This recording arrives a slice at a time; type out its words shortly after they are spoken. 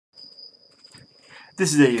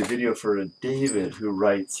This is a video for David, who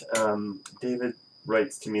writes. David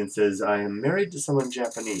writes to me and says, I am married to someone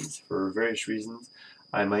Japanese. For various reasons,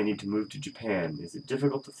 I might need to move to Japan. Is it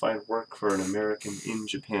difficult to find work for an American in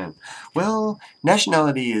Japan? Well,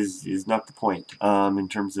 nationality is not the point in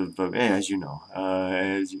terms of, as you know,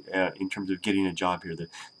 in terms of getting a job here.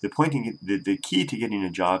 The key to getting a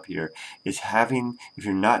job here is having, if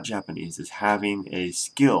you're not Japanese, is having a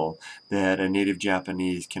skill that a native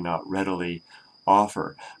Japanese cannot readily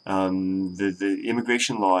offer. The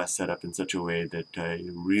immigration law is set up in such a way that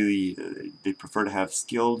they prefer to have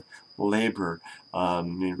skilled labor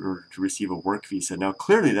in order to receive a work visa. Now,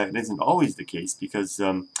 clearly that isn't always the case because,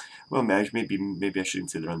 well, maybe I shouldn't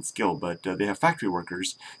say they're unskilled, but they have factory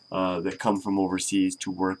workers that come from overseas to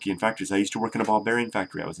work in factories. I used to work in a ball bearing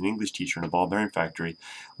factory. I was an English teacher in a ball bearing factory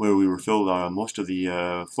where we were filled, most of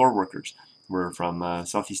the floor workers were from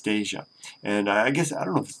Southeast Asia. And I guess, I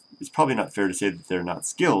don't know, it's probably not fair to say that they're not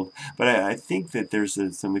skilled, but I think that there's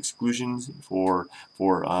some exclusions for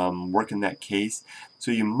work in that case.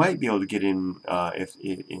 So you might be able to get in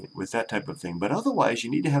with that type of thing. But otherwise,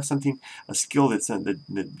 you need to have a skill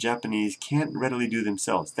that Japanese can't readily do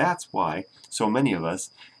themselves. That's why so many of us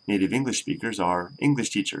native English speakers are English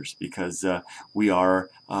teachers, because we are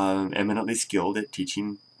eminently skilled at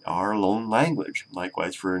teaching our lone language.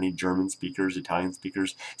 Likewise for any German speakers, Italian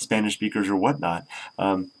speakers, Spanish speakers, or whatnot.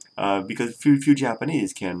 Because few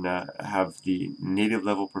Japanese can have the native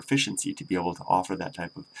level proficiency to be able to offer that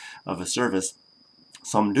type of a service.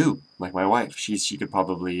 Some do, like my wife. She could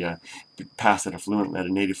probably pass at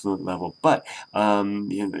a native fluent level, but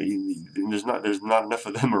you know, there's not enough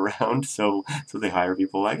of them around, so they hire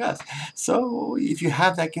people like us. So if you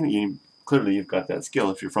have that clearly you've got that skill.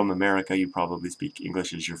 If you're from America, you probably speak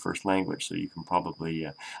English as your first language, so you can probably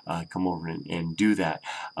come over and do that.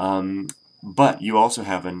 But you also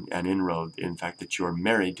have an inroad in fact that you're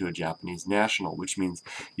married to a Japanese national, which means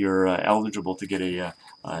you're eligible to get a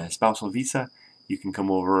spousal visa. You can come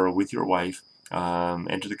over with your wife,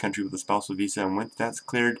 enter the country with a spousal visa, and once that's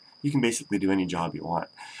cleared, you can basically do any job you want.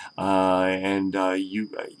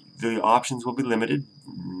 The options will be limited,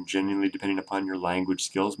 genuinely depending upon your language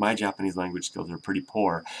skills. My Japanese language skills are pretty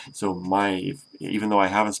poor, so even though I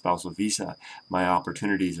have a spousal visa, my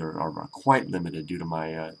opportunities are quite limited due to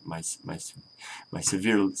my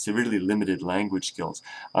severely limited language skills.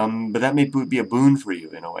 But that may be a boon for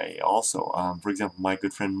you in a way also. For example, my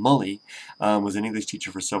good friend Mully was an English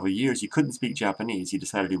teacher for several years. He couldn't speak Japanese. He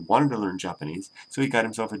decided he wanted to learn Japanese, so he got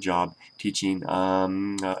himself a job teaching,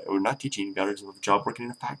 or not teaching, he got himself a job working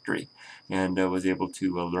in a factory, and was able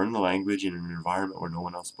to learn the language in an environment where no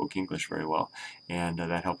one else spoke English very well, and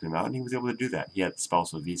that helped him out, and he was able to do that. He had the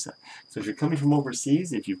spousal visa. So if you're coming from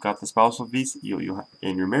overseas, if you've got the spousal visa,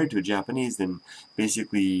 and you're married to a Japanese, then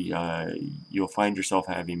basically you'll find yourself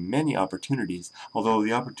having many opportunities, although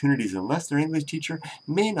the opportunities, unless they're English teacher,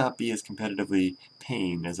 may not be as competitively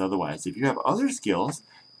paying as otherwise. If you have other skills,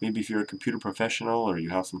 maybe if you're a computer professional or you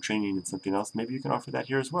have some training in something else, maybe you can offer that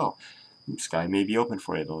here as well. The sky may be open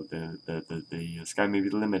for you, though. The sky may be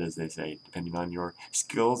the limit, as they say, depending on your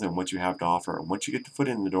skills and what you have to offer. And once you get the foot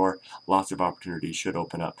in the door, lots of opportunities should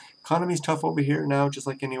open up. Economy's tough over here now, just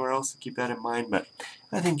like anywhere else. Keep that in mind, but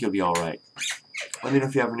I think you'll be all right. Let me know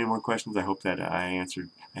if you have any more questions. I hope that I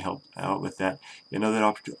helped out with that. Another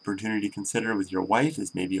opportunity to consider with your wife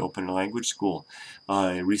is maybe open a language school.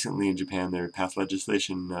 Recently in Japan, there passed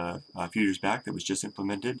legislation a few years back that was just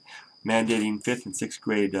implemented, mandating 5th and 6th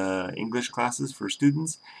grade English classes for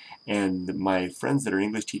students. And my friends that are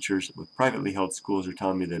English teachers with privately held schools are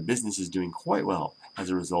telling me that business is doing quite well as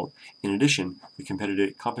a result. In addition,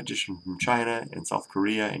 the competition from China and South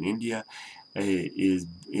Korea and India is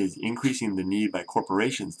increasing the need by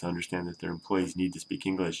corporations to understand that their employees need to speak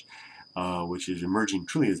English, which is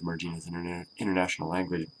truly is emerging as an international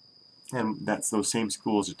language. And those same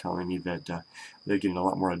schools are telling me that they're getting a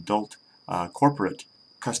lot more adult corporate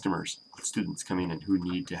customers, students coming in who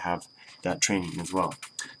need to have that training as well.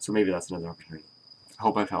 So maybe that's another opportunity. I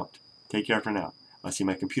hope I've helped. Take care for now. I see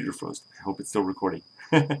my computer froze. I hope it's still recording.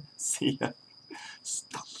 See ya.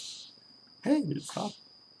 Stop. Hey, it stopped.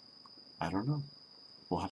 I don't know.